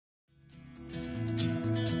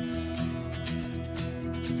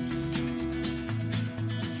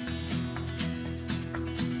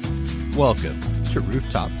Welcome to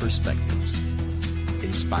Rooftop Perspectives,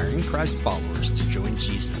 inspiring Christ followers to join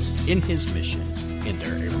Jesus in his mission in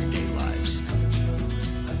their everyday lives.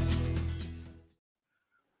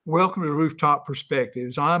 Welcome to Rooftop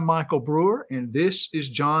Perspectives. I'm Michael Brewer, and this is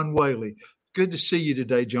John Whaley. Good to see you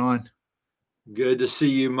today, John. Good to see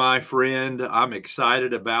you, my friend. I'm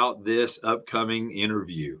excited about this upcoming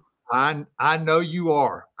interview. I know you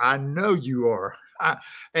are.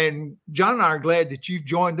 And John and I are glad that you've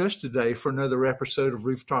joined us today for another episode of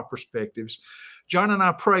Rooftop Perspectives. John and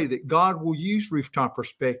I pray that God will use Rooftop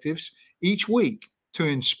Perspectives each week to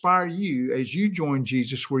inspire you as you join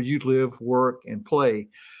Jesus where you live, work, and play,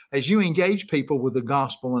 as you engage people with the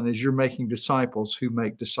gospel and as you're making disciples who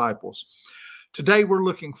make disciples. Today, we're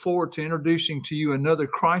looking forward to introducing to you another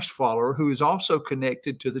Christ follower who is also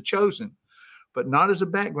connected to The Chosen, but not as a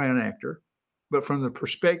background actor, but from the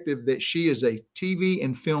perspective that she is a TV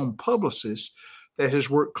and film publicist that has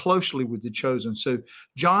worked closely with The Chosen. So,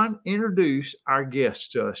 John, introduce our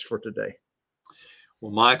guest to us for today.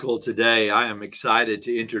 Well, Michael, today I am excited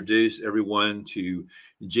to introduce everyone to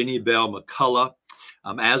Jenny Belle McCullagh.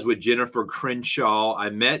 As with Jennifer Crenshaw, I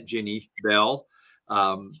met Jenny Belle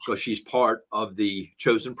because she's part of the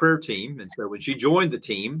Chosen prayer team. And so when she joined the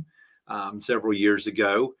team several years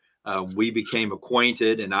ago, we became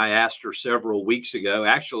acquainted, and I asked her several weeks ago,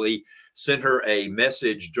 actually sent her a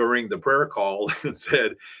message during the prayer call and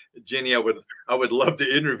said, Jenny, I would love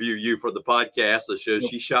to interview you for the podcast. So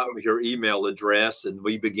she shot me her email address, and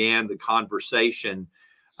we began the conversation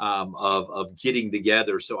of getting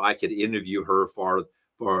together so I could interview her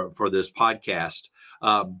for this podcast.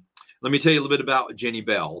 Let me tell you a little bit about Jenny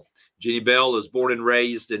Belle. Jenny Belle is born and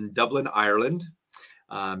raised in Dublin, Ireland.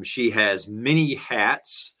 She has many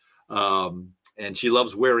hats. And she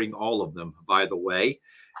loves wearing all of them, by the way.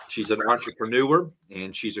 She's an entrepreneur,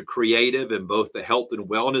 and she's a creative in both the health and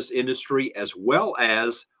wellness industry, as well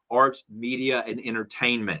as arts, media, and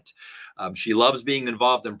entertainment. She loves being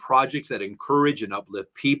involved in projects that encourage and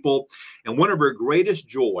uplift people. And one of her greatest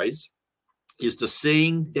joys is to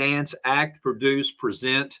sing, dance, act, produce,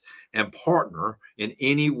 present, and partner in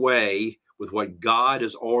any way with what God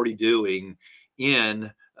is already doing in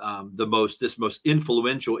this most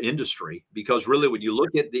influential industry. Because really, when you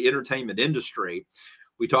look at the entertainment industry,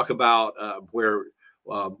 we talk about where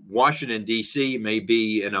Washington, D.C. may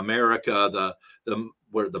be in America,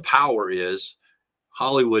 where the power is.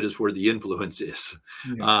 Hollywood is where the influence is.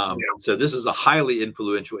 So this is a highly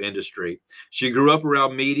influential industry. She grew up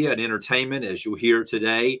around media and entertainment, as you'll hear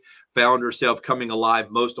today, found herself coming alive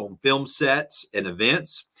most on film sets and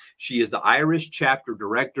events. She is the Irish chapter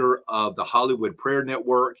director of the Hollywood Prayer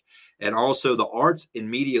Network and also the arts and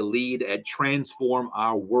media lead at Transform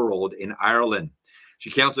Our World in Ireland.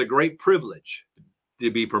 She counts a great privilege to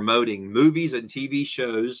be promoting movies and TV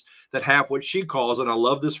shows that have what she calls, and I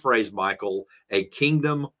love this phrase, Michael, a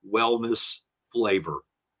kingdom wellness flavor.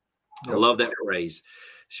 I love that phrase.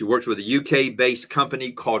 She works with a UK-based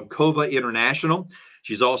company called Kova International.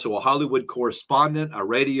 She's also a Hollywood correspondent, a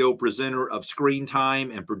radio presenter of screen time,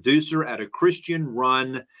 and producer at a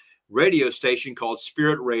Christian-run radio station called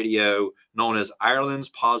Spirit Radio, known as Ireland's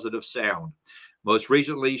Positive Sound. Most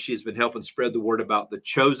recently, she's been helping spread the word about The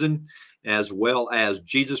Chosen, as well as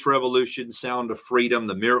Jesus Revolution, Sound of Freedom,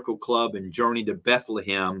 The Miracle Club, and Journey to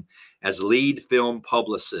Bethlehem as lead film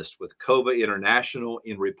publicist with Kova International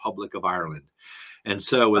in Republic of Ireland. And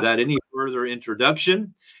so without any further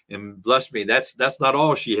introduction, and bless me, that's not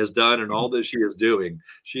all she has done and all that she is doing.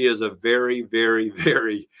 She is a very, very,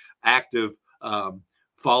 very active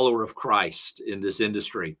follower of Christ in this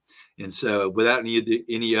industry. And so without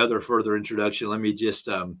any other further introduction, let me just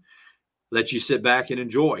let you sit back and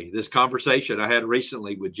enjoy this conversation I had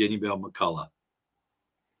recently with Jenny Belle McCullagh.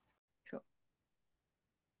 Cool.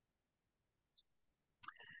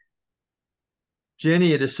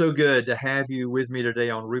 Jenny, it is so good to have you with me today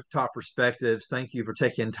on Rooftop Perspectives. Thank you for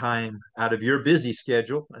taking time out of your busy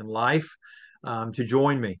schedule and life to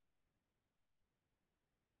join me.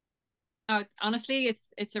 Honestly,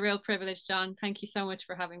 it's a real privilege, John. Thank you so much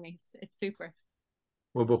for having me. It's super.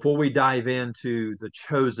 Well, before we dive into The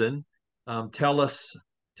Chosen, tell us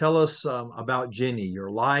about Jenny, your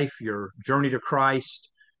life, your journey to Christ,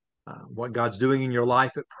 what God's doing in your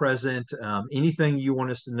life at present, anything you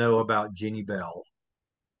want us to know about Jenny Belle.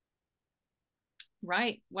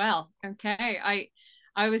 Right. Well, okay.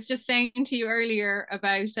 I was just saying to you earlier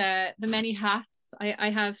about the many hats.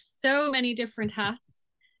 I have so many different hats.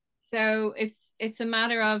 So it's a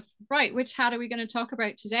matter of, right, which hat are we going to talk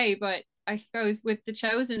about today? But I suppose with The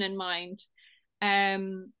Chosen in mind,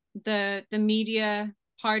 the media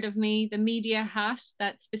part of me, the media hat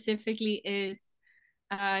that specifically is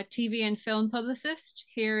TV and film publicist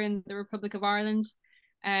here in the Republic of Ireland.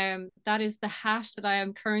 That is the hat that I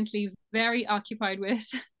am currently very occupied with.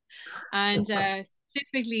 And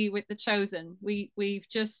specifically with The Chosen. We've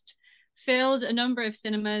just filled a number of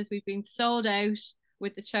cinemas. We've been sold out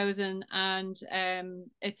with The Chosen, and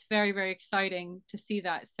it's very, very exciting to see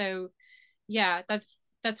that. So yeah,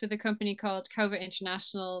 that's with a company called Kova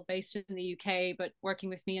International, based in the UK, but working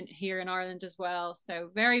with me here in Ireland as well.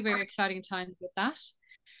 So very, very exciting times with that.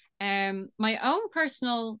 My own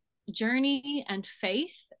personal journey and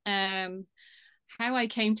faith, how I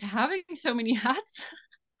came to having so many hats.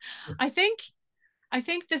 I think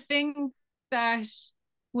the thing that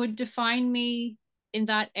would define me in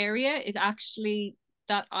that area is actually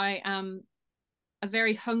that I am a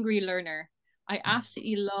very hungry learner. I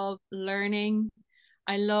absolutely love learning.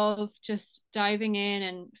 I love just diving in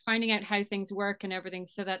and finding out how things work and everything,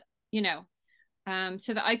 so that,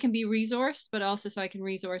 so that I can be resourced, but also so I can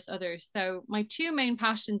resource others. So my two main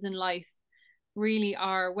passions in life really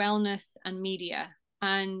are wellness and media.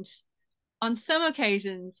 And on some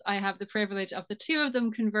occasions, I have the privilege of the two of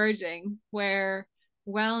them converging, where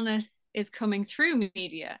wellness is coming through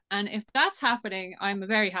media. And if that's happening, I'm a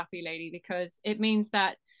very happy lady, because it means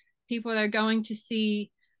that people are going to see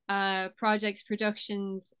projects,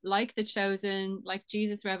 productions like The Chosen, like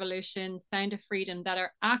Jesus Revolution, Sound of Freedom, that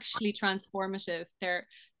are actually transformative.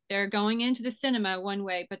 They're going into the cinema one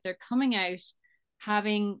way, but they're coming out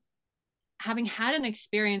having had an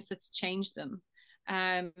experience that's changed them.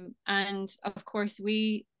 And of course,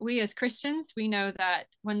 we as Christians, we know that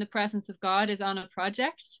when the presence of God is on a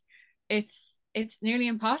project, it's nearly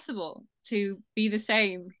impossible to be the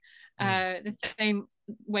same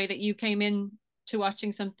way that you came in to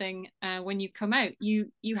watching something. When you come out,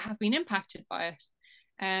 you have been impacted by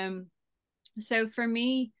it. So for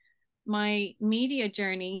me, my media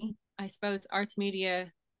journey, I suppose arts,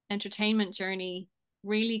 media, entertainment journey,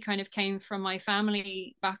 really kind of came from my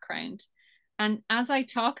family background. And as I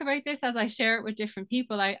talk about this, as I share it with different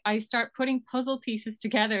people, I start putting puzzle pieces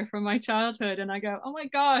together from my childhood, and I go, oh my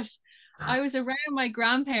gosh, I was around my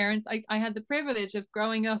grandparents. I had the privilege of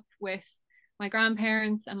growing up with my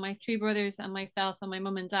grandparents and my three brothers and myself and my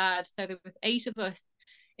mum and dad. So there was 8 of us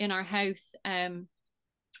in our house, and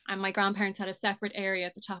my grandparents had a separate area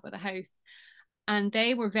at the top of the house. And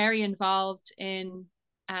they were very involved in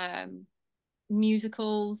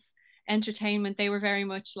musicals, entertainment. They were very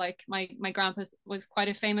much like, my grandpa was quite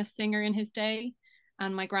a famous singer in his day,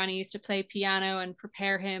 and my granny used to play piano and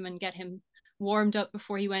prepare him and get him warmed up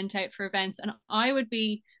before he went out for events. And I would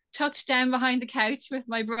be tucked down behind the couch with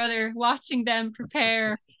my brother, watching them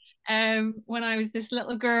prepare, when I was this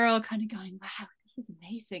little girl, kind of going, wow, this is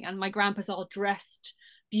amazing. And my grandpa's all dressed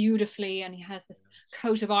beautifully, and he has this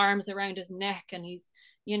coat of arms around his neck, and he's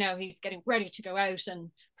getting ready to go out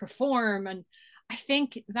and perform. And I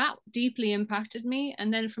think that deeply impacted me.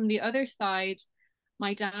 And then from the other side,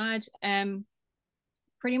 my dad,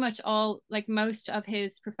 pretty much all, like most of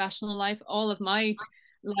his professional life, all of my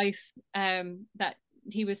life, that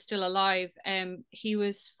he was still alive, he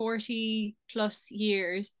was 40 plus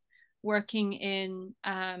years working in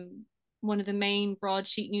one of the main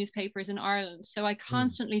broadsheet newspapers in Ireland. So I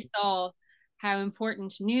constantly saw how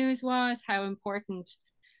important news was, how important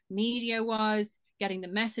media was, getting the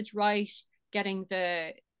message right, getting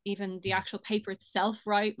even the actual paper itself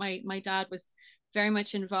right. My dad was very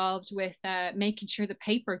much involved with making sure the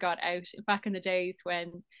paper got out back in the days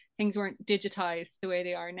when things weren't digitized the way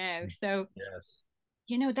they are now. So yes,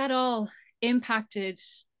 that all impacted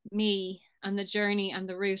me and the journey and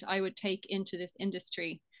the route I would take into this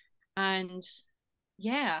industry. And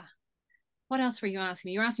yeah, what else were you asking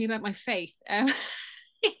me? You were asking me about my faith.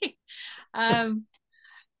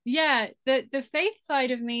 Yeah, the faith side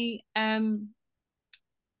of me, I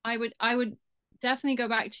would definitely go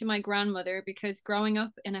back to my grandmother, because growing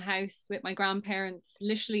up in a house with my grandparents,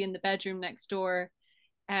 literally in the bedroom next door,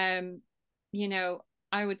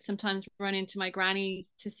 I would sometimes run into my granny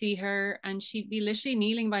to see her, and she'd be literally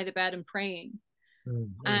kneeling by the bed and praying.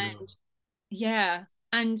 And yeah,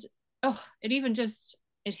 and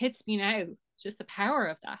it hits me now, just the power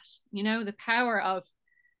of that, the power of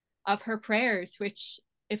her prayers, which,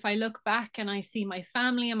 if I look back and I see my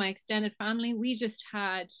family and my extended family, we just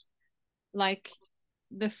had, like,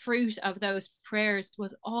 the fruit of those prayers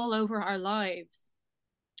was all over our lives.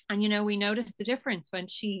 And we noticed the difference when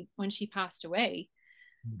she passed away.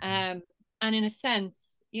 And in a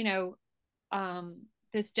sense, there's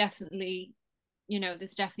definitely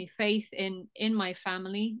faith in my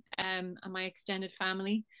family, and my extended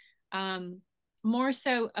family, more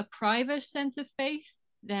so a private sense of faith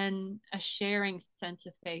than a sharing sense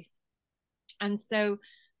of faith. And so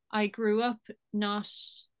I grew up not,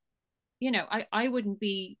 I wouldn't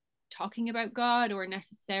be talking about God or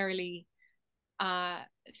necessarily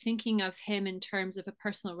thinking of him in terms of a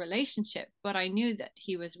personal relationship, but I knew that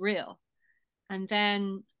he was real. And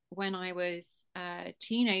then when I was a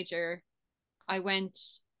teenager, I went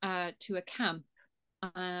to a camp.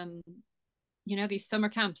 These summer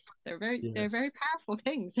camps, they're very powerful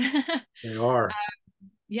things. They are.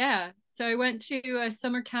 Yeah. So I went to a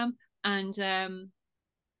summer camp, and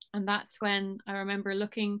that's when I remember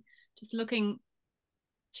looking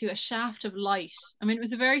to a shaft of light. I mean, it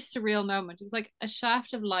was a very surreal moment. It was like a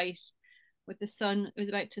shaft of light with the sun. It was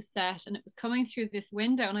about to set, and it was coming through this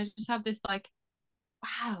window, and I just have this like,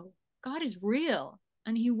 wow, God is real,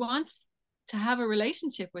 and he wants to have a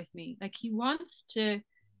relationship with me. Like he wants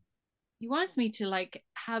me to like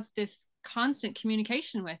have this constant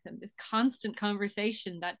communication with him, this constant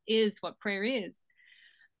conversation that is what prayer is.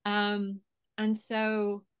 And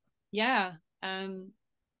so yeah,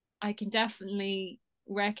 I can definitely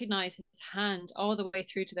recognize his hand all the way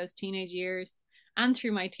through to those teenage years, and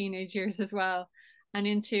through my teenage years as well, and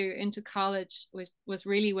into college was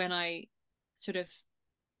really when I sort of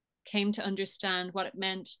came to understand what it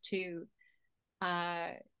meant to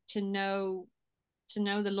know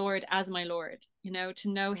the Lord as my Lord, to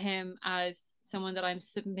know him as someone that I'm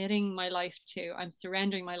submitting my life to, I'm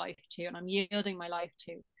surrendering my life to, and I'm yielding my life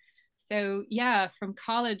to. So yeah, from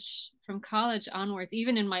college onwards,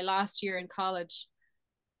 even in my last year in college,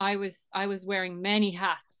 I was wearing many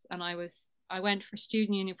hats, and I went for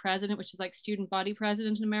student union president, which is like student body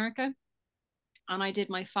president in America. And I did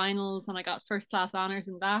my finals, and I got first class honors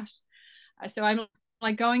in that. So I'm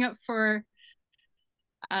like going up for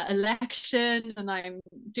election, and I'm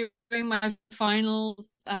doing my finals,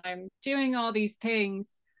 and I'm doing all these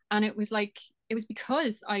things. And it was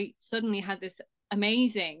because I suddenly had this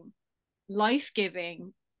amazing,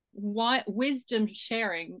 life-giving, wisdom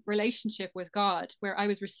sharing relationship with God, where I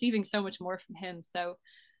was receiving so much more from him. So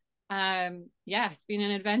it's been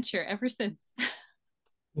an adventure ever since.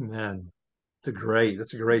 Amen.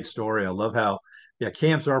 That's a great story. I love how,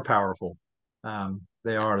 camps are powerful.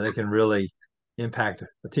 They are. They can really impact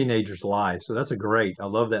a teenager's life. So I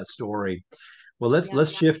love that story. Well,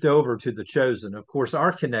 let's shift over to the Chosen. Of course,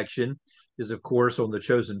 our connection is, of course, on the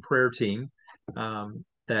Chosen prayer team.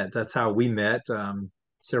 That's how we met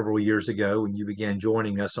several years ago when you began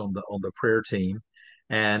joining us on the prayer team.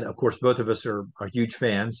 And of course, both of us are huge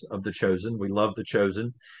fans of the Chosen. We love the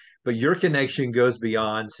Chosen, but your connection goes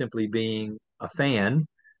beyond simply being a fan.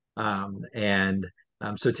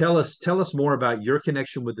 So tell us more about your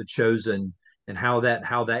connection with the Chosen and how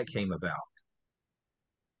that came about.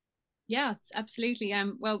 Yeah, absolutely.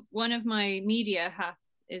 Well, one of my media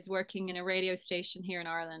hats is working in a radio station here in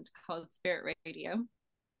Ireland called Spirit Radio,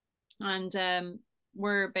 and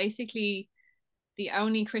we're basically the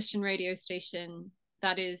only Christian radio station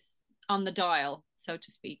that is on the dial, so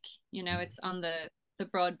to speak. It's on the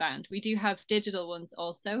broadband. We do have digital ones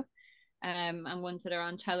also, and ones that are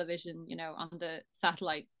on television, on the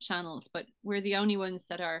satellite channels, but we're the only ones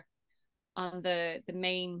that are on the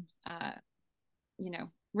main,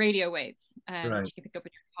 radio waves Right. that you can pick up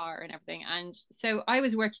in your car and everything. And so I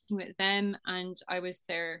was working with them, and I was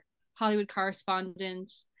their Hollywood correspondent,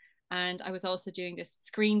 and I was also doing this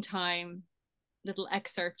screen time little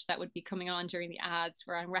excerpt that would be coming on during the ads,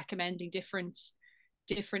 where I'm recommending different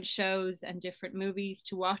shows and different movies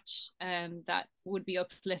to watch that would be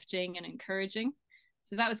uplifting and encouraging.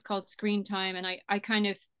 So that was called Screen Time, and I kind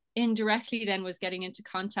of indirectly then was getting into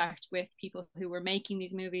contact with people who were making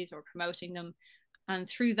these movies or promoting them, and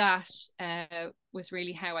through that was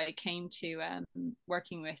really how I came to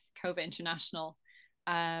working with Kova International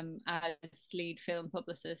as lead film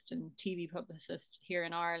publicist and TV publicist here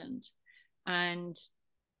in Ireland. And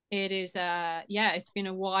it is it's been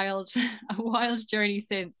a wild journey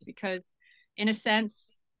since, because in a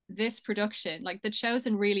sense this production, like The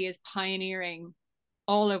Chosen, really is pioneering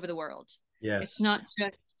all over the world. Yes.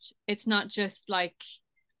 It's not just like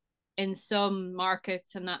in some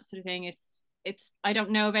markets and that sort of thing. It's I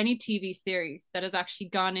don't know of any TV series that has actually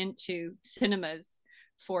gone into cinemas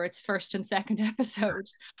for its first and second episode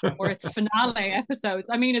or its finale episodes.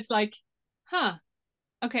 I mean, it's like,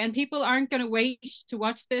 okay, and people aren't going to wait to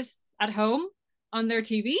watch this at home on their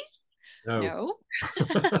TVs? No.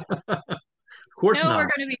 Of course not.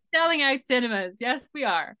 We're going to be selling out cinemas. Yes, we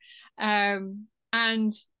are.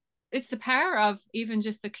 And it's the power of even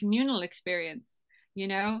just the communal experience.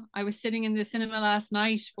 I was sitting in the cinema last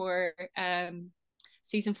night for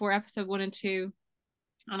season 4, episode 1 and 2.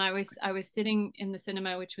 And I was sitting in the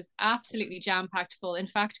cinema, which was absolutely jam-packed full. In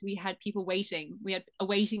fact, we had people waiting. We had a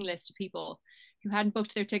waiting list of people who hadn't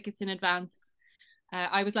booked their tickets in advance.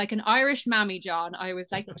 I was like an Irish mammy, John. I was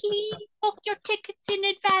like, please book your tickets in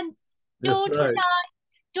advance. Don't rely.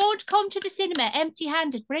 Don't come to the cinema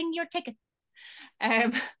empty-handed. Bring your tickets.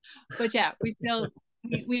 But yeah,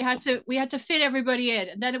 we had to fit everybody in.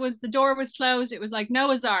 And then the door was closed. It was like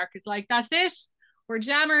Noah's Ark. It's like, that's it. We're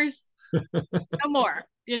jammers. No more,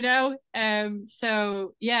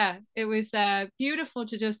 So yeah, it was beautiful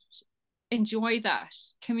to just enjoy that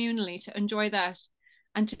communally, to enjoy that,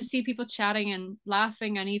 and to see people chatting and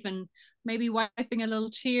laughing and even maybe wiping a little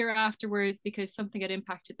tear afterwards because something had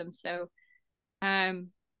impacted them. So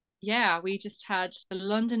yeah, we just had the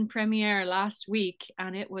London premiere last week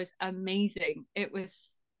and it was amazing. It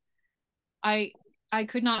was, I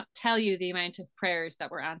could not tell you the amount of prayers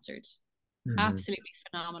that were answered. Mm-hmm. Absolutely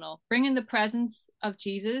phenomenal. Bringing the presence of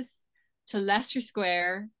Jesus to Leicester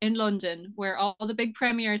Square in London, where all the big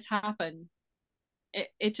premieres happen.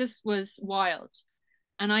 It just was wild.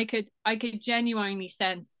 And I could genuinely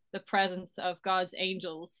sense the presence of God's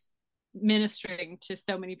angels ministering to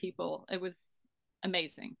so many people. It was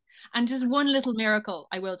amazing. And just one little miracle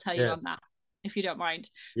I will tell you on that, if you don't mind.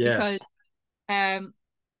 Yes. Because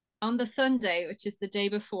on the Sunday, which is the day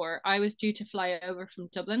before, I was due to fly over from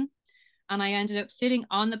Dublin. And I ended up sitting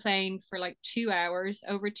on the plane for like 2 hours,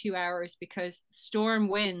 over 2 hours, because storm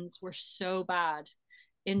winds were so bad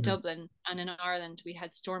in Dublin, and in Ireland we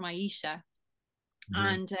had Storm Aisha.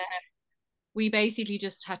 And we basically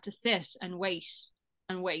just had to sit and wait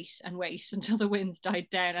and wait and wait until the winds died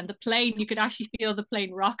down. And the plane, you could actually feel the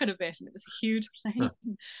plane rocking a bit, and it was a huge plane,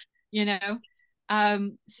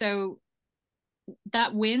 So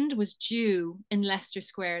that wind was due in Leicester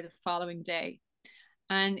Square the following day.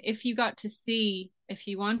 And if you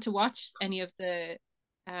want to watch any of the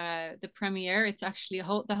premiere, it's actually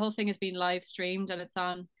the whole thing has been live streamed, and it's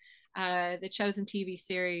on the Chosen TV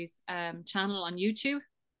series channel on YouTube.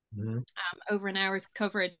 Over an hour's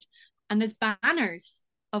coverage, and there's banners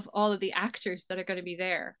of all of the actors that are going to be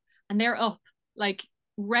there, and they're up like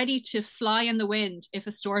ready to fly in the wind if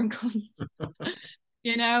a storm comes.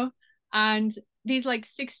 And these like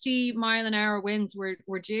 60-mile-an-hour winds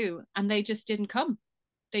were due, and they just didn't come.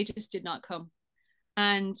 They just did not come.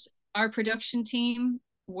 And our production team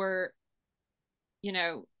were, in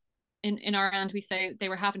Ireland we say they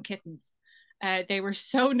were having kittens. They were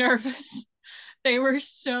so nervous. They were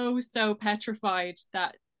so petrified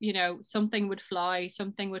that, something would fly,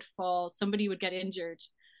 something would fall, somebody would get injured.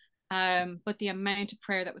 But the amount of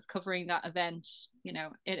prayer that was covering that event,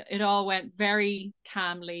 it all went very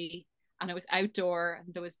calmly, and it was outdoor,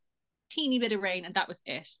 and there was a teeny bit of rain, and that was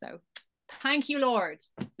it. So thank you, Lord.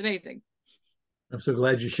 It's amazing. I'm so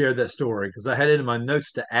glad you shared that story, because I had it in my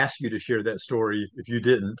notes to ask you to share that story if you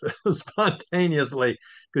didn't spontaneously,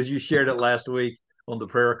 because you shared it last week on the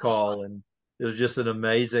prayer call, and it was just an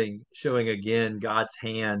amazing showing again God's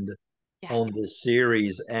hand on this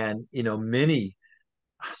series. And many,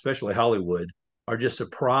 especially Hollywood, are just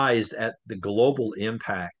surprised at the global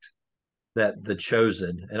impact that The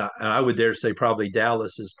Chosen, and I would dare say probably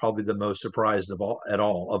Dallas is probably the most surprised of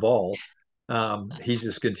all. He's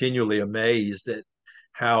just continually amazed at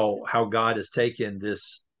how God has taken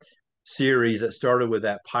this series that started with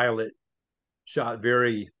that pilot shot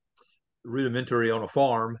very rudimentary on a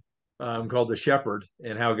farm called The Shepherd,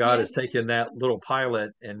 and how God has taken that little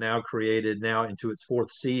pilot and now created into its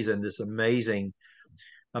 4th season this amazing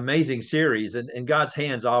series, and God's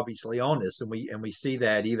hand's obviously on this, and we see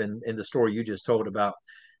that even in the story you just told about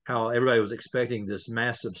how everybody was expecting this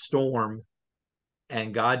massive storm,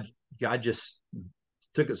 and God just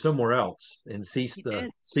took it somewhere else and ceased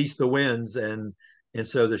the winds, and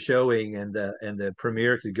so the showing and the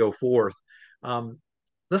premiere could go forth.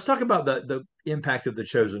 Let's talk about the impact of The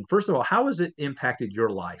Chosen. First of all, how has it impacted your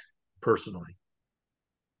life personally?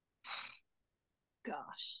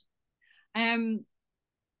 Gosh.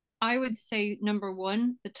 I would say number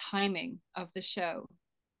one, the timing of the show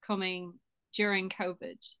coming during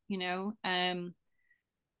COVID,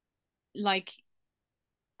 like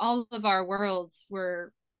all of our worlds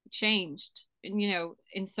were changed,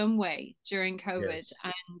 in some way during COVID.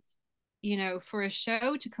 Yes. And, for a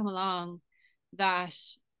show to come along that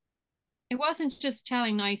it wasn't just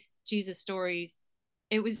telling nice Jesus stories.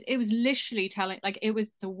 It was literally telling, like, it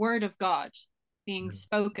was the word of God being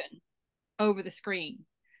spoken over the screen.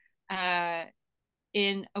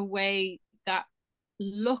 In a way that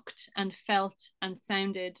looked and felt and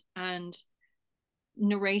sounded and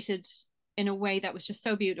narrated in a way that was just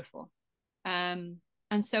so beautiful, and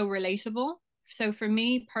so relatable. So for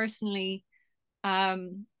me personally, a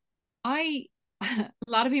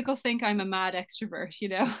lot of people think I'm a mad extrovert,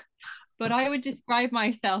 but I would describe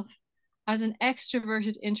myself as an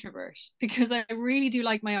extroverted introvert, because I really do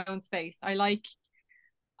like my own space. I like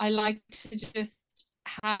to just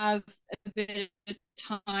have a bit of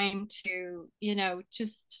time to,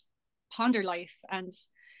 just ponder life and,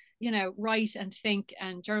 write and think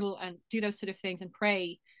and journal and do those sort of things and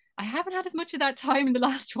pray. I haven't had as much of that time in the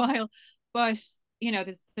last while, but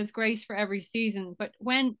there's grace for every season. But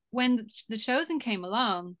when The Chosen came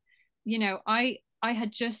along, I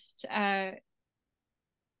had just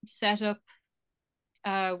set up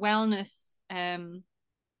a wellness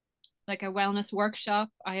like a wellness workshop.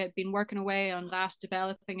 I had been working away on that,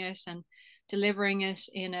 developing it and delivering it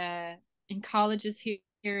in colleges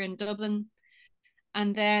here in Dublin.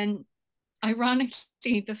 And then,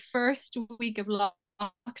 ironically, the first week of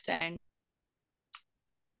lockdown,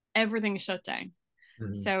 everything shut down.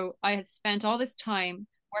 Mm-hmm. So I had spent all this time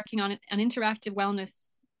working on an interactive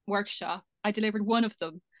wellness workshop. I delivered one of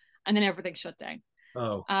them, and then everything shut down.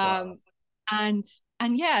 Oh, wow. And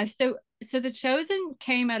yeah, so The Chosen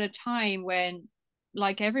came at a time when,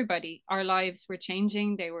 like everybody, our lives were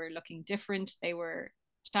changing. They were looking different. They were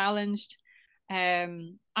challenged.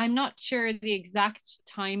 I'm not sure the exact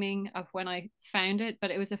timing of when I found it, but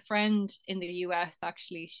it was a friend in the US,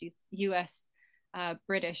 actually. She's US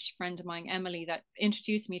British friend of mine, Emily, that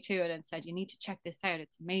introduced me to it and said, you need to check this out.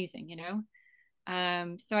 It's amazing,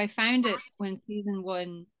 So I found it when season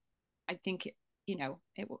 1, I think,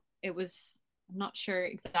 it was, I'm not sure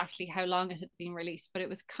exactly how long it had been released, but it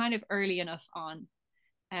was kind of early enough on.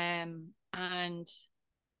 And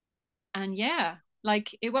yeah,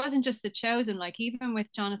 like, it wasn't just The Chosen, like even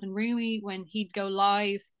with Jonathan Rumi, when he'd go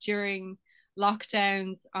live during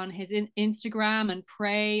lockdowns on his Instagram and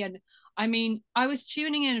pray. And I mean, I was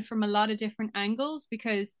tuning in from a lot of different angles,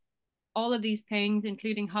 because all of these things,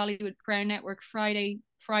 including Hollywood Prayer Network Friday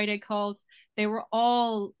calls, they were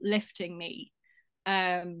all lifting me.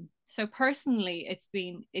 So personally, it's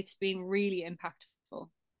been really impactful,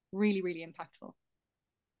 really, really impactful.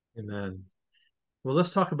 Amen. Well,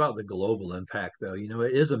 let's talk about the global impact, though.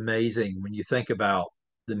 It is amazing when you think about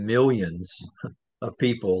the millions of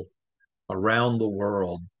people around the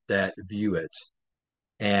world that view it,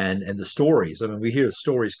 and the stories. I mean, we hear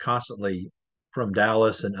stories constantly from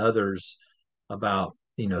Dallas and others about,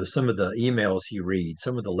 some of the emails he reads,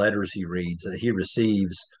 some of the letters he reads that he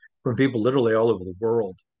receives from people literally all over the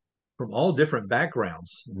world, from all different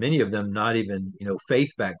backgrounds, many of them not even,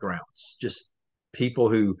 faith backgrounds, just people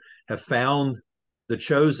who have found The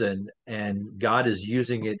Chosen and God is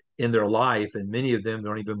using it in their life. And many of them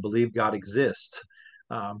don't even believe God exists,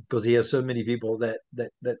 because he has so many people that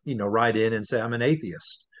write in and say, I'm an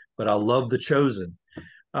atheist, but I love The Chosen.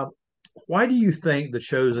 Why do you think The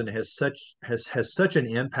Chosen has such an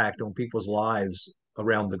impact on people's lives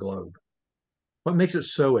around the globe? What makes it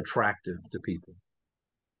so attractive to people?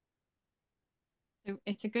 So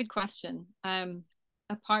it's a good question.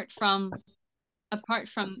 Apart from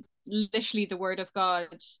literally the word of God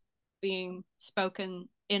being spoken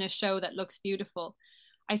in a show that looks beautiful,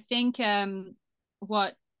 I think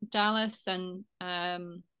what Dallas and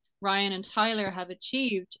Ryan and Tyler have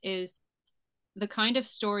achieved is the kind of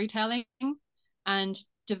storytelling and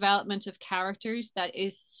development of characters that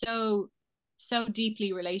is so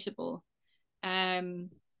deeply relatable.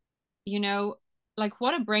 Like,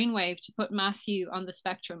 what a brainwave to put Matthew on the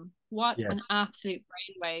spectrum. What Yes. an absolute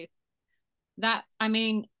brainwave. That, I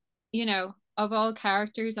mean, of all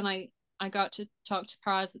characters, and I got to talk to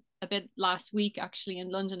Praz a bit last week, actually, in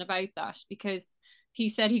London about that, because he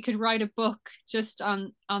said he could write a book just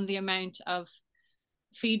on the amount of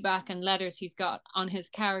feedback and letters he's got on his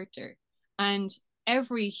character. And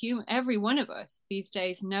every one of us these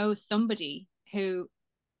days knows somebody who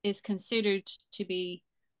is considered to be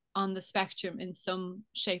on the spectrum in some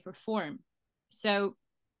shape or form. So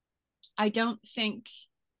I don't think,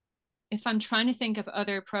 if I'm trying to think of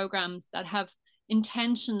other programs that have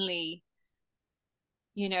intentionally,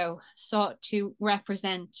 sought to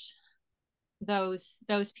represent those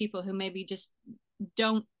people who maybe just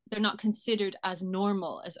they're not considered as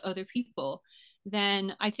normal as other people,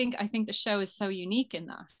 then I think the show is so unique in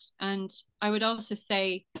that. And I would also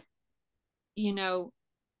say,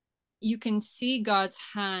 you can see God's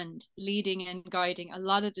hand leading and guiding a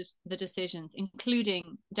lot of the decisions,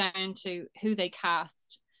 including down to who they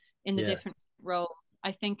cast in the different roles.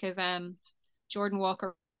 I think of Jordan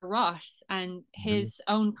Walker Ross and his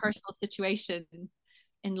own personal situation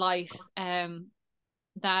in life,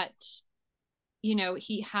 that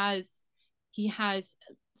he has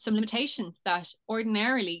some limitations that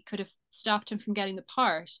ordinarily could have stopped him from getting the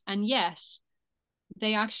part, and yet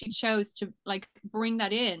they actually chose to bring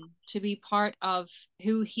that in to be part of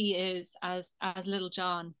who he is as Little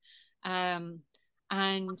John. And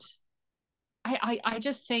I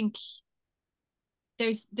just think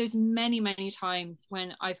there's many times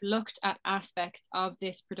when I've looked at aspects of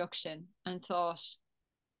this production and thought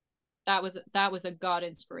that was a God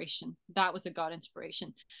inspiration. That was a God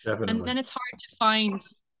inspiration. Definitely. And then it's hard to find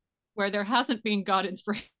where there hasn't been God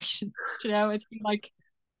inspirations. It's been like,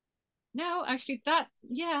 no, actually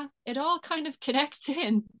it all kind of connects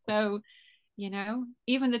in. So,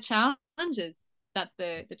 even the challenges that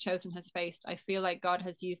the chosen has faced, I feel like God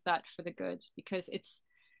has used that for the good, because it's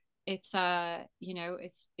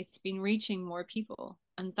been reaching more people,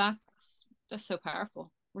 and that's so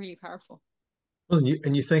powerful, really powerful. Well,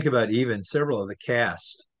 and you think about even several of the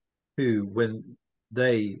cast who, when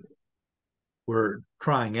they were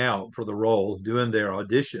trying out for the role, doing their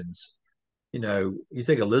auditions, you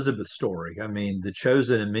take Elizabeth's story. I mean, The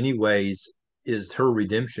Chosen in many ways is her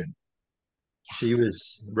redemption. She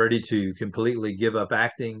was ready to completely give up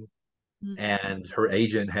acting, and her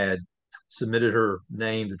agent had submitted her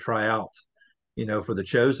name to try out, for The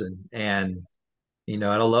Chosen. And, I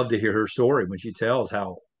love to hear her story when she tells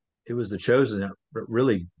how it was The Chosen that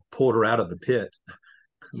really pulled her out of the pit,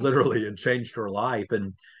 literally, and changed her life.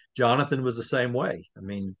 And Jonathan was the same way. I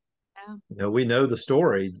mean, we know the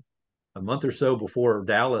story. A month or so before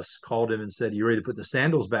Dallas called him and said, "You ready to put the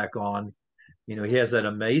sandals back on?" He has that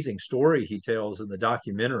amazing story he tells in the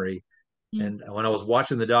documentary. And when I was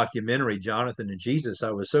watching the documentary, Jonathan and Jesus,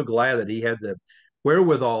 I was so glad that he had the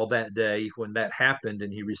wherewithal that day when that happened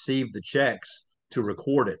and he received the checks to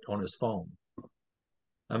record it on his phone.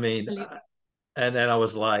 I mean, and then I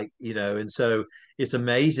was like, and so it's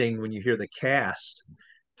amazing when you hear the cast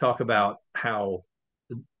talk about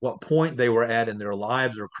what point they were at in their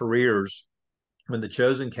lives or careers when The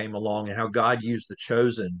Chosen came along, and how God used The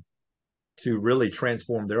Chosen to really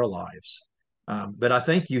transform their lives. But I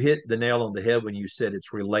think you hit the nail on the head when you said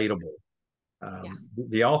it's relatable.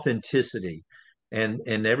 The authenticity, and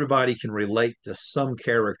everybody can relate to some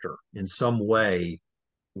character in some way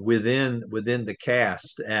within the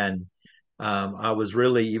cast. And I was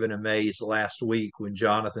really even amazed last week when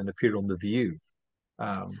Jonathan appeared on The View.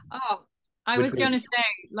 I was going to say,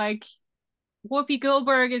 like, Whoopi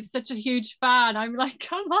Goldberg is such a huge fan. I'm like,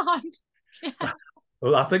 come on. Yeah.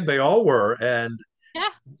 Well, I think they all were. And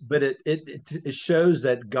but it shows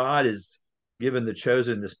that God is given The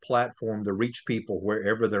Chosen this platform to reach people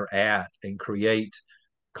wherever they're at and create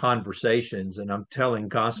conversations. And I'm telling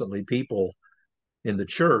constantly people in the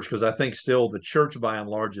church, because I think still the church by and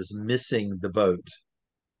large is missing the boat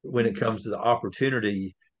when it comes to the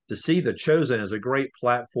opportunity to see The Chosen as a great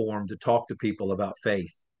platform to talk to people about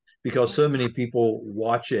faith, because so many people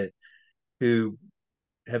watch it who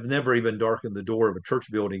have never even darkened the door of a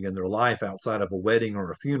church building in their life outside of a wedding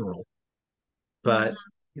or a funeral, but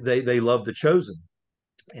they love The Chosen.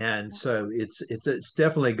 And so it's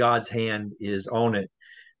definitely God's hand is on it.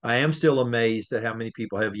 I am still amazed at how many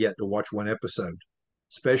people have yet to watch one episode,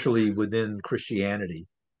 especially within Christianity.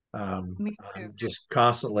 I'm just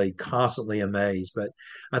constantly amazed. But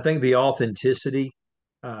I think the authenticity,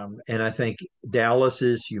 and I think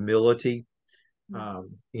Dallas's humility,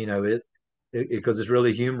 because it's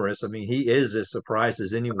really humorous. I mean, he is as surprised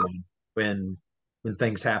as anyone when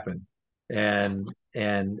things happen, and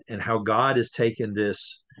how God has taken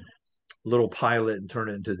this little pilot and turned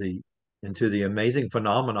it into the amazing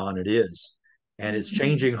phenomenon it is. And it's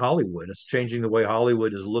changing Hollywood. It's changing the way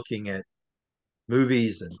Hollywood is looking at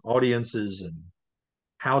movies and audiences and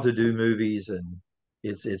how to do movies. And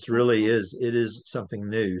it is something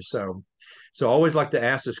new. So I always like to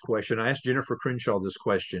ask this question. I asked Jennifer Crenshaw this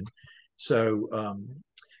question. So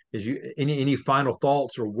is you any final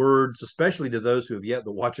thoughts or words, especially to those who have yet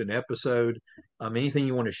to watch an episode? Anything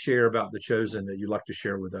you want to share about The Chosen that you'd like to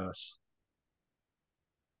share with us?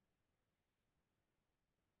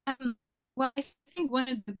 Well, I think one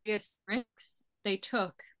of the biggest risks they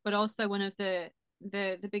took, but also one of the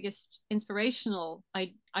biggest inspirational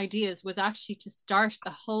ideas, was actually to start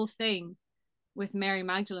the whole thing with Mary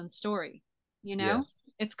Magdalene's story. Yes.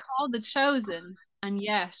 It's called The Chosen, and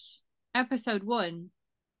yet episode 1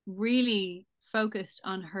 really focused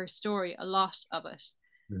on her story, a lot of it,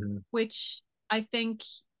 which I think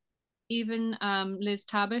even Liz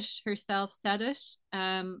Tabish herself said it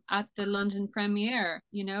at the London premiere,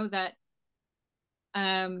 that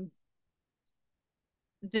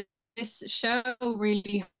this show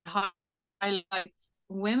really highlights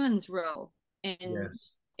women's role in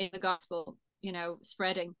the gospel,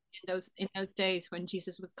 spreading in those days when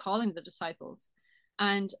Jesus was calling the disciples.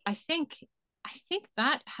 And I think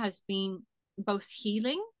that has been both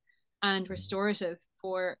healing and restorative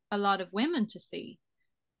for a lot of women to see.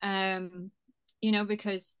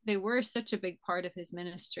 because they were such a big part of his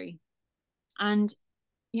ministry. And,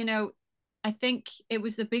 I think it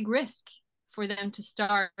was a big risk for them to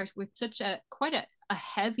start with such quite a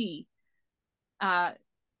heavy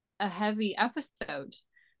episode,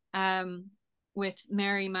 with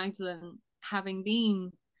Mary Magdalene having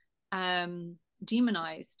been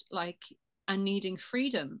demonized, and needing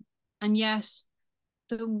freedom. And yet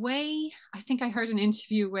the way, I think I heard an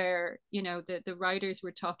interview where, the writers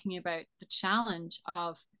were talking about the challenge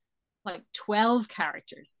of 12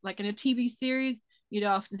 characters. Like in a TV series, you'd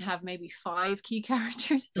often have maybe 5 key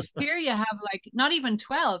characters. Here you have not even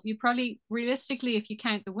 12. You probably, realistically, if you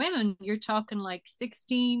count the women, you're talking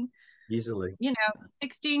 16. Easily.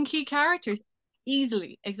 16 key characters.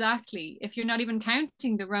 Easily, exactly. If you're not even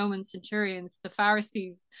counting the Roman centurions, the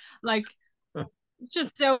Pharisees,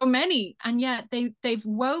 just so many. And yet they've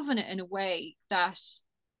woven it in a way that,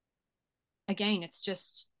 again, it's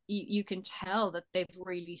just, you can tell that they've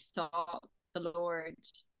really sought the Lord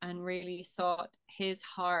and really sought his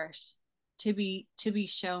heart to be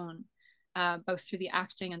shown, both through the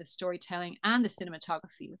acting and the storytelling and the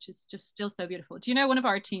cinematography, which is just still so beautiful. Do you know one of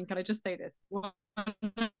our team, can I just say this?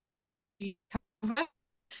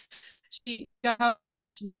 She got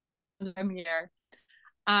the premiere,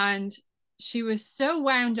 and she was so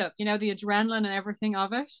wound up, the adrenaline and everything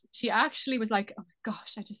of it. She actually was like, oh my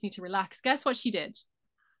gosh, I just need to relax. Guess what she did?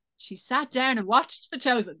 She sat down and watched The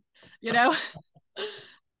Chosen, because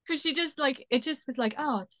she just it just was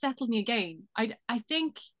oh, it settled me again. I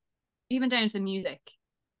think even down to the music.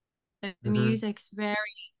 The music's very,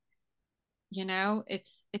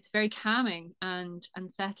 it's very calming and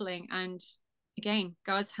settling, and again,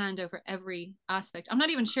 God's hand over every aspect. I'm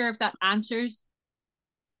not even sure if that answers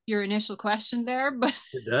your initial question there, but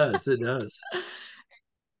it does.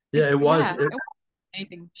 Yeah, it was an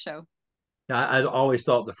amazing show. I always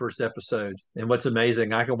thought the first episode, and what's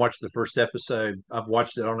amazing, I can watch the first episode. I've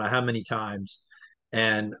watched it I don't know how many times,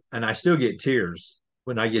 and I still get tears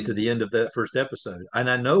when I get to the end of that first episode, and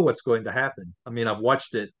I know what's going to happen. I mean, I've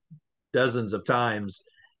watched it dozens of times,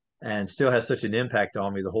 and still has such an impact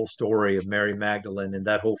on me. The whole story of Mary Magdalene and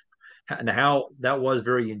how that was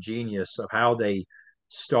very ingenious of how they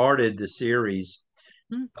started the series.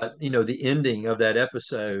 But the ending of that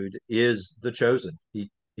episode is the chosen.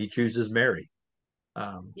 He chooses Mary,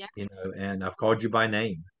 and I've called you by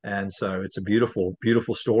name. And so it's a beautiful,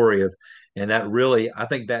 beautiful story and that really, I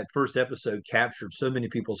think that first episode captured so many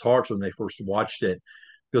people's hearts when they first watched it,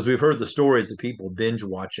 because we've heard the stories of people binge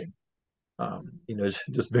watching,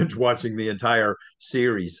 just binge watching the entire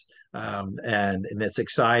series. And it's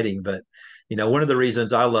exciting, but one of the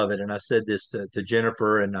reasons I love it, and I said this to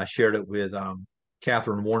Jennifer, and I shared it with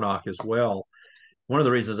Catherine Warnock as well. One of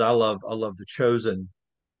the reasons I love The Chosen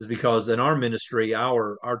is because in our ministry,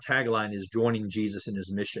 our tagline is joining Jesus in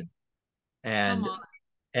his mission. And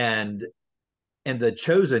The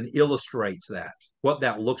Chosen illustrates that, what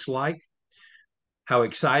that looks like, how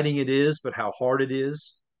exciting it is, but how hard it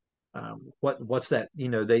is. What's that?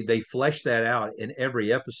 They flesh that out in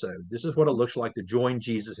every episode. This is what it looks like to join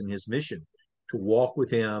Jesus in his mission, to walk with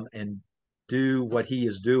him and do what he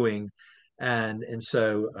is doing. And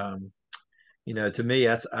so to me,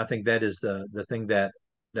 I think that is the thing that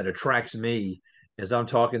attracts me as I'm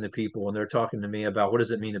talking to people and they're talking to me about what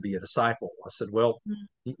does it mean to be a disciple. I said, well,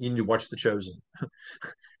 you need to watch The Chosen,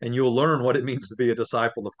 and you'll learn what it means to be a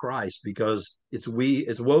disciple of Christ, because it's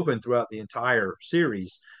woven throughout the entire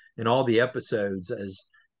series in all the episodes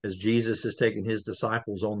as Jesus has taken his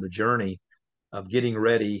disciples on the journey of getting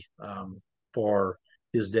ready for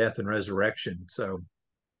his death and resurrection. So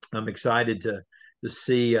I'm excited to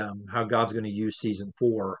see how God's going to use season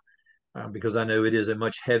 4, because I know it is a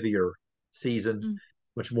much heavier season,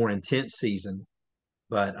 much more intense season,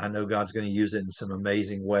 but I know God's going to use it in some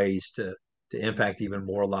amazing ways to impact even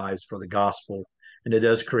more lives for the gospel. And it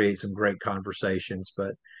does create some great conversations.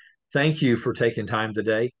 But thank you for taking time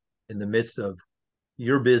today in the midst of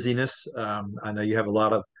your busyness. I know you have a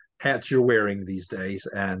lot of hats you're wearing these days,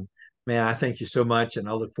 and man, I thank you so much. And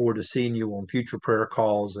I look forward to seeing you on future prayer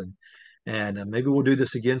calls, and maybe we'll do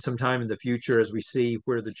this again sometime in the future as we see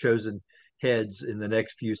where The Chosen heads in the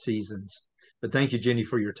next few seasons. But thank you, Jenny,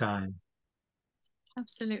 for your time.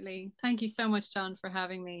 Absolutely. Thank you so much, John, for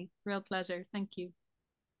having me. Real pleasure. Thank you.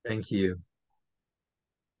 Thank you.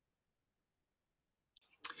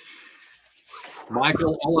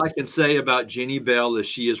 Michael, all I can say about Jenny Belle is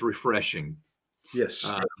she is refreshing.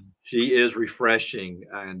 Yes. She is refreshing,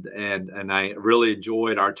 and I really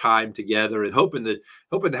enjoyed our time together, and hoping to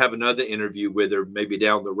have another interview with her maybe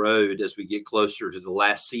down the road as we get closer to the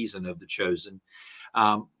last season of The Chosen.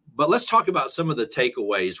 But let's talk about some of the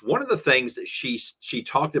takeaways. One of the things that she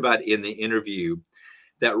talked about in the interview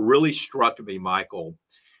that really struck me, Michael,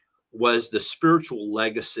 was the spiritual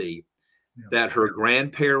legacy that her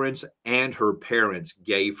grandparents and her parents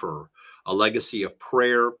gave her, a legacy of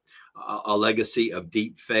prayer, a legacy of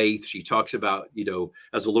deep faith. She talks about,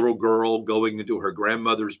 as a little girl going into her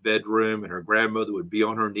grandmother's bedroom, and her grandmother would be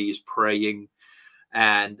on her knees praying.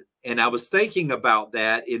 And I was thinking about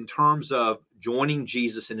that in terms of joining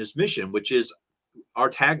Jesus in his mission, which is our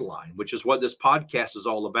tagline, which is what this podcast is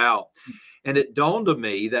all about. And it dawned on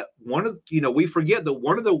me that we forget that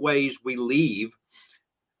one of the ways we leave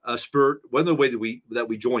a spirit, one of the ways that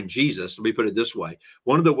we join Jesus, let me put it this way,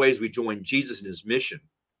 one of the ways we join Jesus in his mission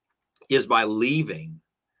is by leaving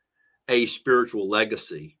a spiritual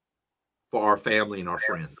legacy for our family and our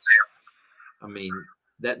friends. I mean,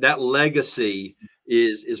 that legacy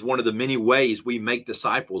is one of the many ways we make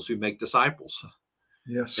disciples who make disciples.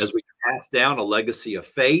 Yes. As we pass down a legacy of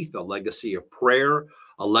faith, a legacy of prayer,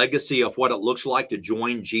 a legacy of what it looks like to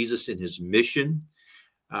join Jesus in his mission.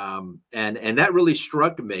 And that really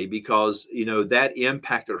struck me because, that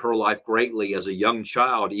impacted her life greatly as a young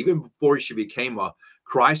child, even before she became a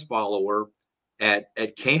Christ follower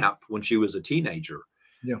at camp when she was a teenager.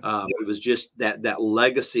 Yeah. It was just that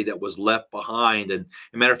legacy that was left behind. And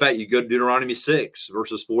as a matter of fact, you go to Deuteronomy 6,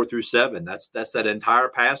 verses 4-7. That's that entire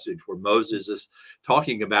passage where Moses is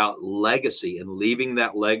talking about legacy and leaving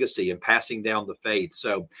that legacy and passing down the faith.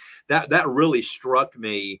 So that really struck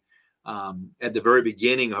me at the very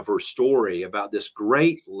beginning of her story about this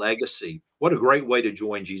great legacy. What a great way to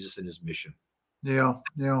join Jesus in his mission. Yeah.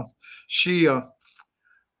 She,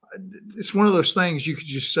 it's one of those things you could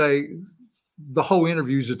just say, the whole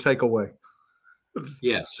interview is a takeaway.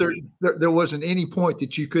 Yes. There wasn't any point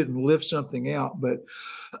that you couldn't lift something out. But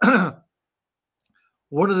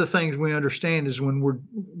one of the things we understand is when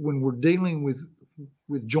we're dealing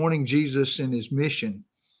with joining Jesus in his mission,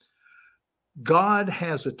 God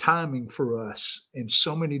has a timing for us in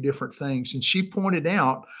so many different things. And she pointed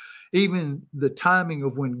out even the timing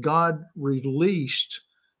of when God released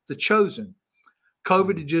The Chosen.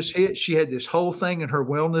 COVID had just hit. She had this whole thing in her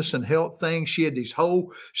wellness and health thing. She had this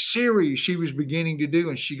whole series she was beginning to do,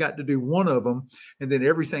 and she got to do one of them. And then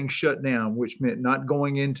everything shut down, which meant not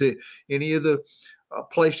going into any of the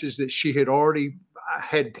places that she had already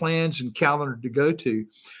had plans and calendar to go to.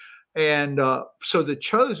 And so The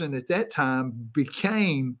Chosen at that time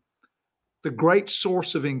became the great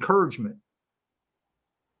source of encouragement.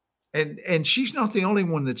 And she's not the only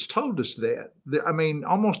one that's told us that. I mean,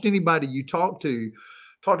 almost anybody you talked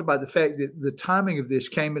about the fact that the timing of this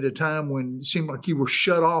came at a time when it seemed like you were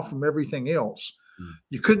shut off from everything else. Mm.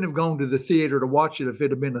 You couldn't have gone to the theater to watch it if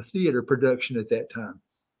it had been a theater production at that time.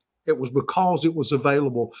 It was because it was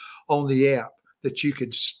available on the app that you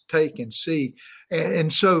could take and see.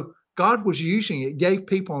 And so God was using it, gave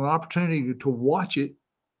people an opportunity to watch it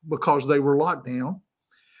because they were locked down.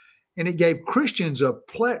 And it gave Christians a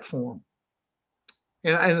platform.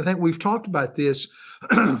 And I think we've talked about this.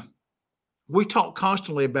 We talk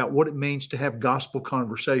constantly about what it means to have gospel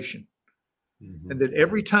conversation. Mm-hmm. And that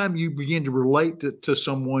every time you begin to relate to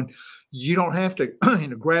someone, you don't have to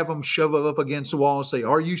grab them, shove them up against the wall and say,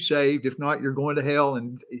 are you saved? If not, you're going to hell.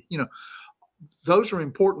 And, those are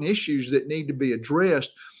important issues that need to be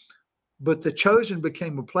addressed. But The Chosen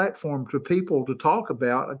became a platform for people to talk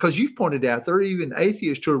about, because you've pointed out there are even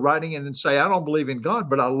atheists who are writing in and say, I don't believe in God,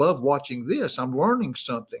 but I love watching this. I'm learning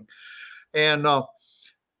something. And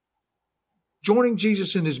joining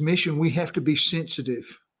Jesus in his mission, we have to be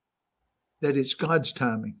sensitive that it's God's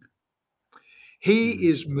timing. He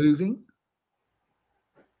is moving.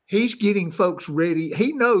 He's getting folks ready.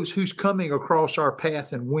 He knows who's coming across our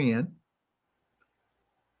path and when.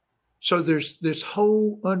 So there's this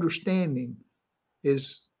whole understanding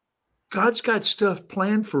is God's got stuff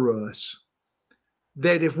planned for us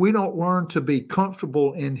that if we don't learn to be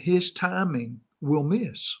comfortable in his timing, we'll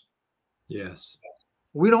miss. Yes.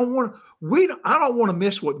 I don't want to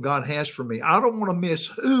miss what God has for me. I don't want to miss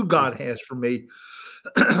who God has for me.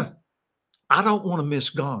 I don't want to miss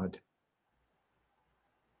God.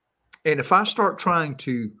 And if I start trying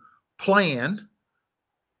to plan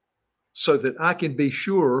so that I can be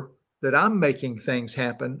sure that I'm making things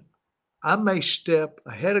happen, I may step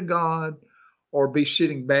ahead of God or be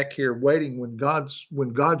sitting back here waiting when God's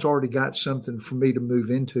already got something for me to move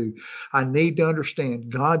into. I need to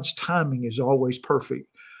understand God's timing is always perfect.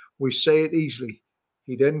 We say it easily.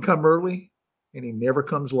 He doesn't come early and he never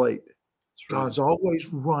comes late. God's always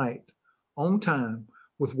right on time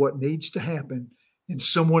with what needs to happen in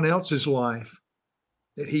someone else's life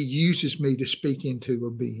that he uses me to speak into or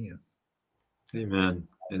be in. Amen.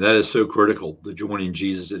 And that is so critical to joining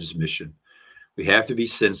Jesus in his mission. We have to be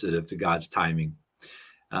sensitive to God's timing,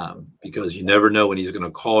 because you never know when he's going to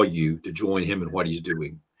call you to join him in what he's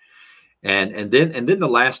doing. And then the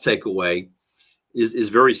last takeaway is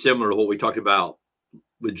very similar to what we talked about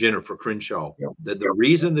with Jennifer Crenshaw. Yep. That the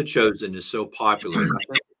reason The Chosen is so popular, and I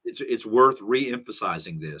think it's worth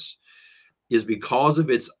re-emphasizing this, is because of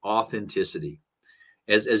its authenticity.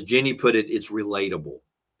 As Jenny put it, it's relatable.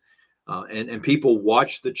 And people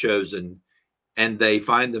watch The Chosen and they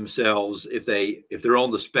find themselves, if they're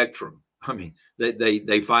on the spectrum, I mean,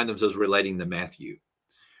 they find themselves relating to Matthew.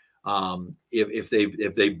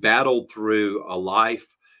 If they battled through a life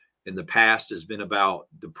in the past has been about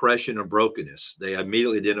depression or brokenness, they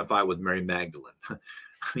immediately identify with Mary Magdalene.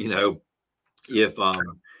 You know, if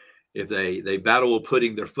they battle with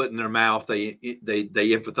putting their foot in their mouth, they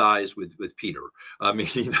empathize with Peter. I mean,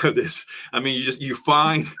 you know this. I mean, you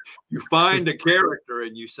find a character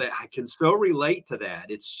and you say, I can so relate to that.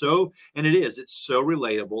 It's so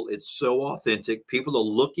relatable. It's so authentic. People are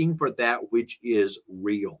looking for that which is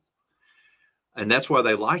real, and that's why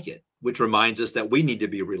they like it. Which reminds us that we need to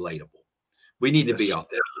be relatable. We need to be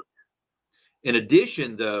authentic. In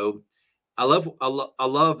addition, though, I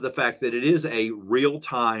love the fact that it is a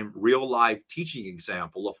real-time, real-life teaching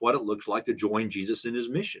example of what it looks like to join Jesus in his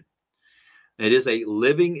mission. It is a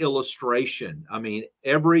living illustration. I mean,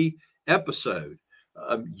 every episode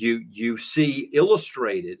you see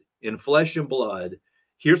illustrated in flesh and blood.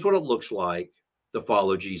 Here's what it looks like to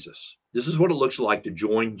follow Jesus. This is what it looks like to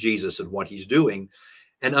join Jesus in what he's doing,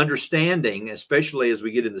 and understanding, especially as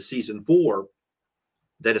we get into season 4,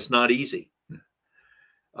 that it's not easy.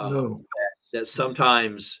 No. That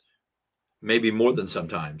sometimes, maybe more than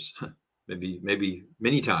sometimes, maybe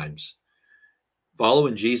many times,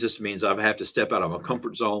 following Jesus means I have to step out of my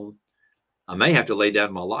comfort zone. I may have to lay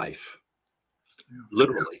down my life,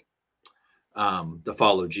 literally, to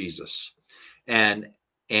follow Jesus. And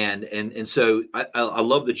so I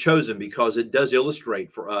love The Chosen because it does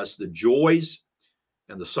illustrate for us the joys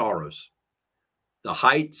and the sorrows, the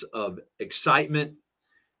heights of excitement,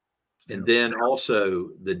 and then also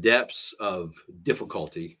the depths of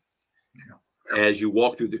difficulty as you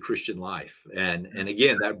walk through the Christian life. And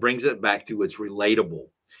again, that brings it back to it's relatable.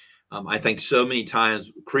 I think so many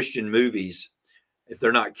times Christian movies, if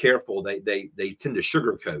they're not careful, they tend to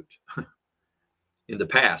sugarcoat. In the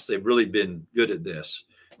past, they've really been good at this.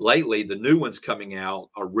 Lately, the new ones coming out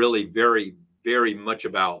are really very, very much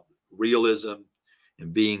about realism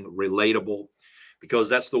and being relatable, because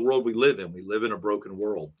that's the world we live in. We live in a broken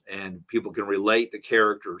world, and people can relate to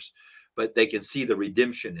characters, but they can see the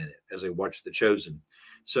redemption in it as they watch The Chosen.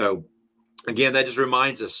 So again, that just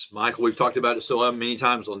reminds us, Michael, we've talked about it so many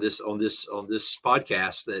times on this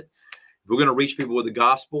podcast, that if we're going to reach people with the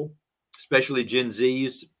gospel, especially Gen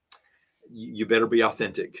Zs, you better be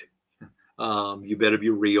authentic. You better be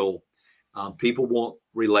real. People want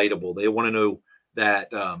relatable. They want to know that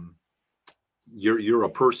you're a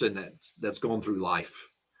person that's gone through life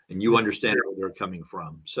and you understand where they're coming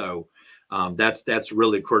from. So that's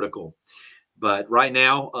really critical. But right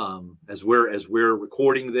now, as we're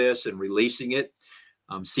recording this and releasing it,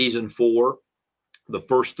 season 4, the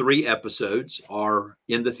first 3 episodes are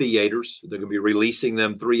in the theaters. They're going to be releasing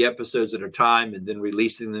them 3 episodes at a time, and then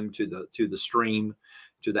releasing them to the stream,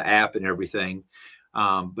 to the app, and everything.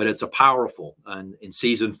 But it's a powerful. And in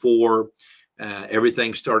season 4,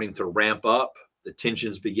 everything's starting to ramp up. The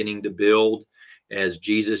tension's beginning to build as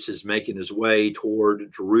Jesus is making his way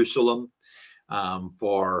toward Jerusalem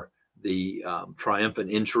for the triumphant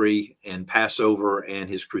entry and Passover and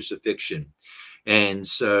his crucifixion. And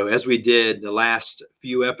so as we did the last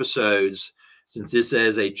few episodes, since this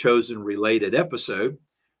is a Chosen related episode,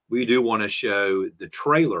 we do want to show the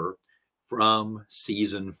trailer from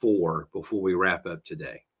season 4 before we wrap up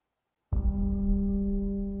today.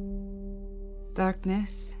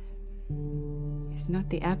 Darkness is not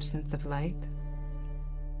the absence of light.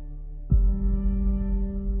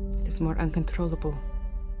 It is more uncontrollable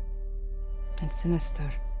and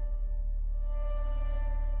sinister.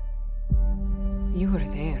 You were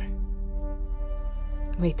there,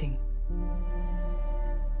 waiting,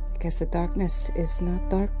 because the darkness is not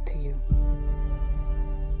dark to you.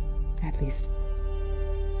 At least,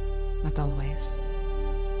 not always.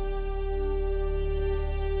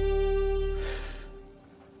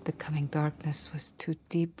 The coming darkness was too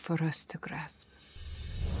deep for us to grasp.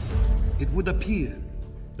 It would appear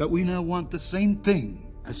that we now want the same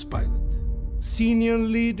thing as Pilate. Senior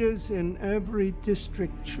leaders in every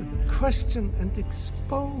district should question and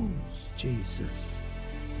expose Jesus.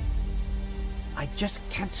 I just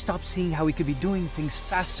can't stop seeing how we could be doing things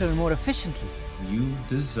faster and more efficiently. You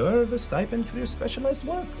deserve a stipend for your specialized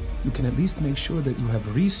work. You can at least make sure that you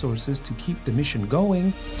have resources to keep the mission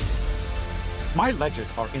going. My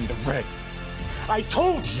ledgers are in the red. I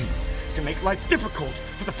told you to make life difficult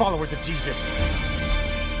for the followers of Jesus.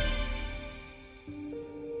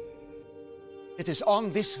 It is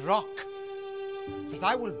on this rock that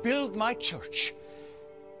I will build my church,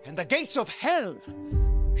 and the gates of hell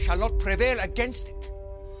shall not prevail against it.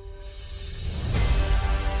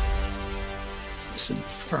 This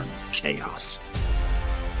infernal chaos.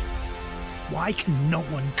 Why can no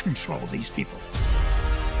one control these people?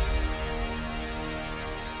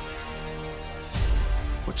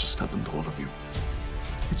 What just happened to all of you?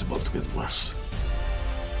 It's about to get worse.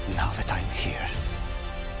 Now that I'm here,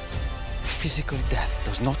 physical death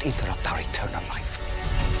does not interrupt our eternal life.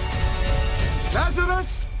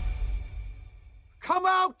 Lazarus! Come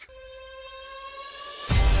out!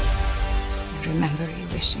 I remember you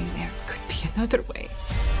wishing there could be another way.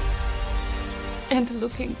 And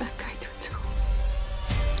looking back, I do too.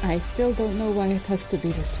 I still don't know why it has to be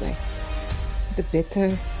this way. The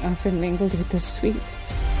bitter often mingled with the sweet.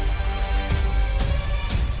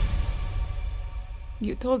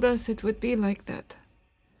 You told us it would be like that.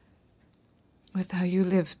 It was how you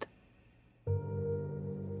lived.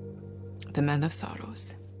 The man of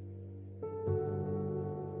sorrows.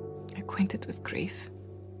 Acquainted with grief.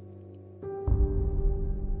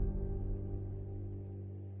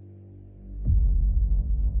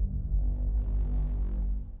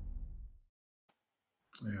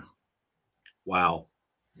 Yeah. Wow.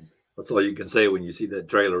 That's all you can say when you see that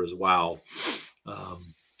trailer is wow.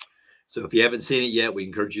 So if you haven't seen it yet, we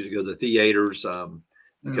encourage you to go to the theaters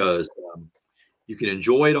because you can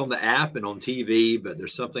enjoy it on the app and on TV, but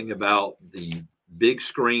there's something about the big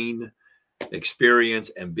screen experience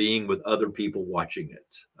and being with other people watching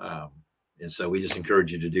it. And so we just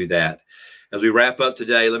encourage you to do that. As we wrap up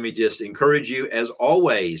today, let me just encourage you, as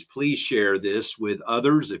always, please share this with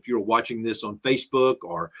others. If you're watching this on Facebook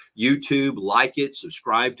or YouTube, like it,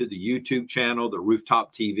 subscribe to the YouTube channel, the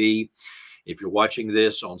Rooftop TV. If you're watching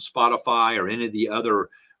this on Spotify or any of the other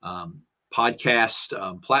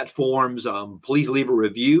podcast platforms, please leave a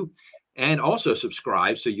review and also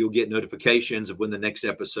subscribe so you'll get notifications of when the next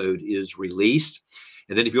episode is released.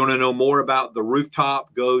 And then if you want to know more about the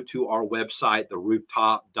Rooftop, go to our website,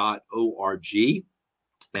 therooftop.org.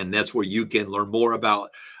 And that's where you can learn more about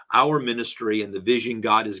our ministry and the vision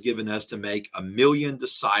God has given us to make 1 million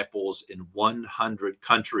disciples in 100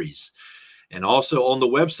 countries. And also on the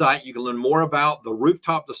website, you can learn more about the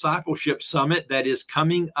Rooftop Discipleship Summit that is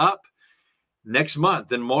coming up next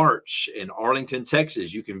month in March in Arlington,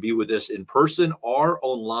 Texas. You can be with us in person or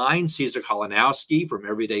online. Caesar Kalinowski from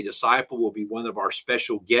Everyday Disciple will be one of our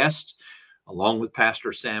special guests, along with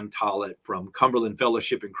Pastor Sam Tollett from Cumberland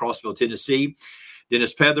Fellowship in Crossville, Tennessee.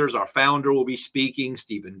 Dennis Pethers, our founder, will be speaking.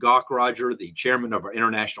 Stephen Gockroger, the chairman of our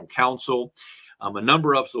International Council. A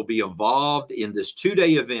number of us will be involved in this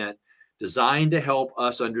 2-day event designed to help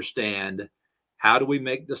us understand how do we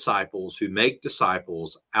make disciples who make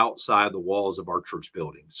disciples outside the walls of our church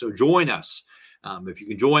building. So join us. If you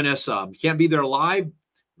can join us, you can't be there live,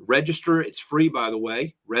 register. It's free, by the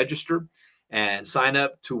way. Register and sign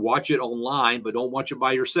up to watch it online, but don't watch it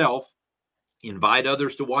by yourself. Invite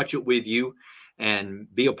others to watch it with you and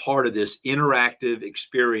be a part of this interactive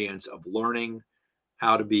experience of learning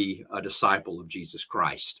how to be a disciple of Jesus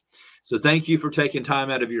Christ. So thank you for taking time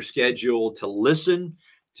out of your schedule to listen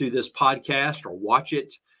to this podcast or watch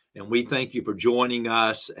it. And we thank you for joining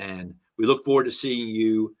us. And we look forward to seeing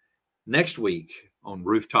you next week on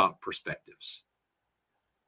Rooftop Perspectives.